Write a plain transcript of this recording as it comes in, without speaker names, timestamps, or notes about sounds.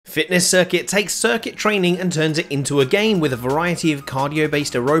Fitness Circuit takes circuit training and turns it into a game with a variety of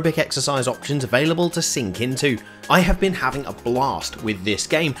cardio-based aerobic exercise options available to sink into. I have been having a blast with this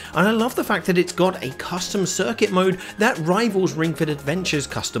game, and I love the fact that it's got a custom circuit mode that rivals Ring Fit Adventure's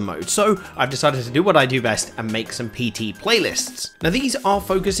custom mode, so I've decided to do what I do best and make some PT playlists. Now these are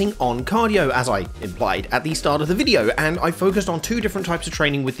focusing on cardio, as I implied at the start of the video, and I focused on 2 different types of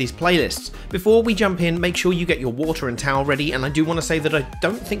training with these playlists. Before we jump in, make sure you get your water and towel ready, and I do want to say that I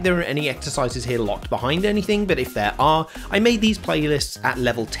don't think there are any exercises here locked behind anything, but if there are, I made these playlists at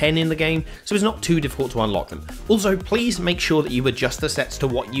level 10 in the game, so it's not too difficult to unlock them. Also, please make sure that you adjust the sets to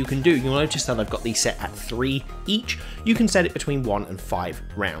what you can do. You'll notice that I've got these set at 3 each. You can set it between 1 and 5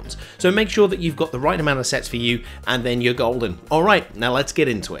 rounds. So make sure that you've got the right amount of sets for you, and then you're golden. Alright, now let's get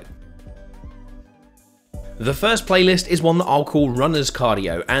into it. The first playlist is one that I'll call Runner's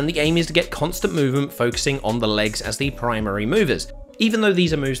Cardio, and the aim is to get constant movement focusing on the legs as the primary movers. Even though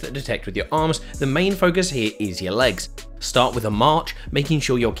these are moves that detect with your arms, the main focus here is your legs. Start with a march, making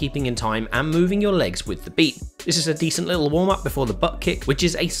sure you're keeping in time and moving your legs with the beat. This is a decent little warm up before the butt kick, which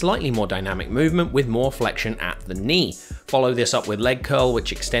is a slightly more dynamic movement with more flexion at the knee. Follow this up with leg curl,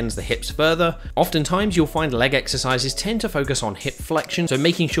 which extends the hips further. Oftentimes you'll find leg exercises tend to focus on hip flexion, so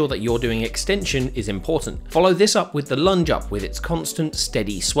making sure that you're doing extension is important. Follow this up with the lunge up with its constant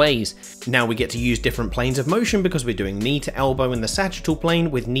steady sways. Now we get to use different planes of motion because we're doing knee to elbow in the sagittal plane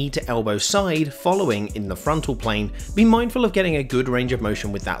with knee to elbow side following in the frontal plane. Be mindful of getting a good range of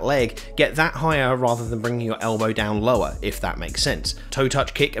motion with that leg. Get that higher rather than bringing your elbow down lower, if that makes sense. Toe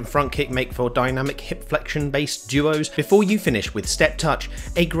touch kick and front kick make for dynamic hip flexion based duos before you finish with step touch,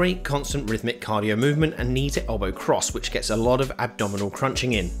 a great constant rhythmic cardio movement, and knee to elbow cross, which gets a lot of abdominal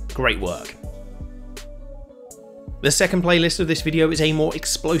crunching in. Great work. The second playlist of this video is a more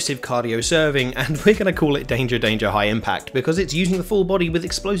explosive cardio serving, and we're going to call it Danger Danger High Impact because it's using the full body with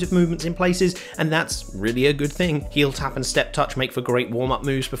explosive movements in places, and that's really a good thing. Heel tap and step touch make for great warm-up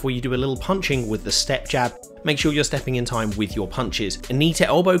moves before you do a little punching with the step jab. Make sure you're stepping in time with your punches. A knee to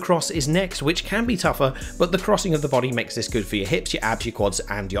elbow cross is next, which can be tougher, but the crossing of the body makes this good for your hips, your abs, your quads,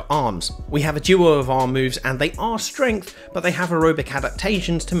 and your arms. We have a duo of arm moves, and they are strength, but they have aerobic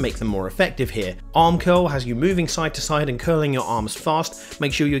adaptations to make them more effective here. Arm curl has you moving side to side and curling your arms fast.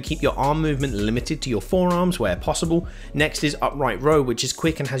 Make sure you keep your arm movement limited to your forearms where possible. Next is upright row, which is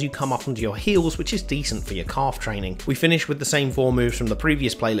quick and has you come up onto your heels, which is decent for your calf training. We finish with the same 4 moves from the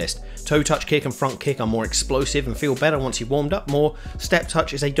previous playlist. Toe touch kick and front kick are more explosive and feel better once you've warmed up more. Step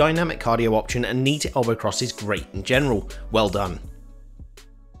touch is a dynamic cardio option, and knee to elbow cross is great in general. Well done.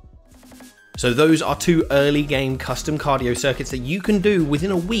 So those are 2 early game custom cardio circuits that you can do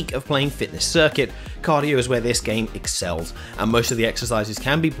within a week of playing Fitness Circuit. Cardio is where this game excels, and most of the exercises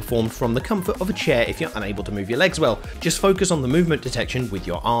can be performed from the comfort of a chair if you're unable to move your legs well. Just focus on the movement detection with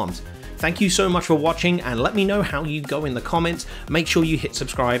your arms. Thank you so much for watching, and let me know how you go in the comments. Make sure you hit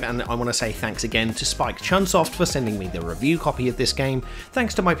subscribe, and I want to say thanks again to Spike Chunsoft for sending me the review copy of this game.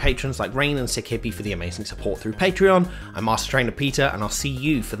 Thanks to my patrons like Rain and Sick Hippie for the amazing support through Patreon. I'm Master Trainer Peter, and I'll see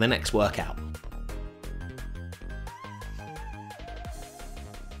you for the next workout.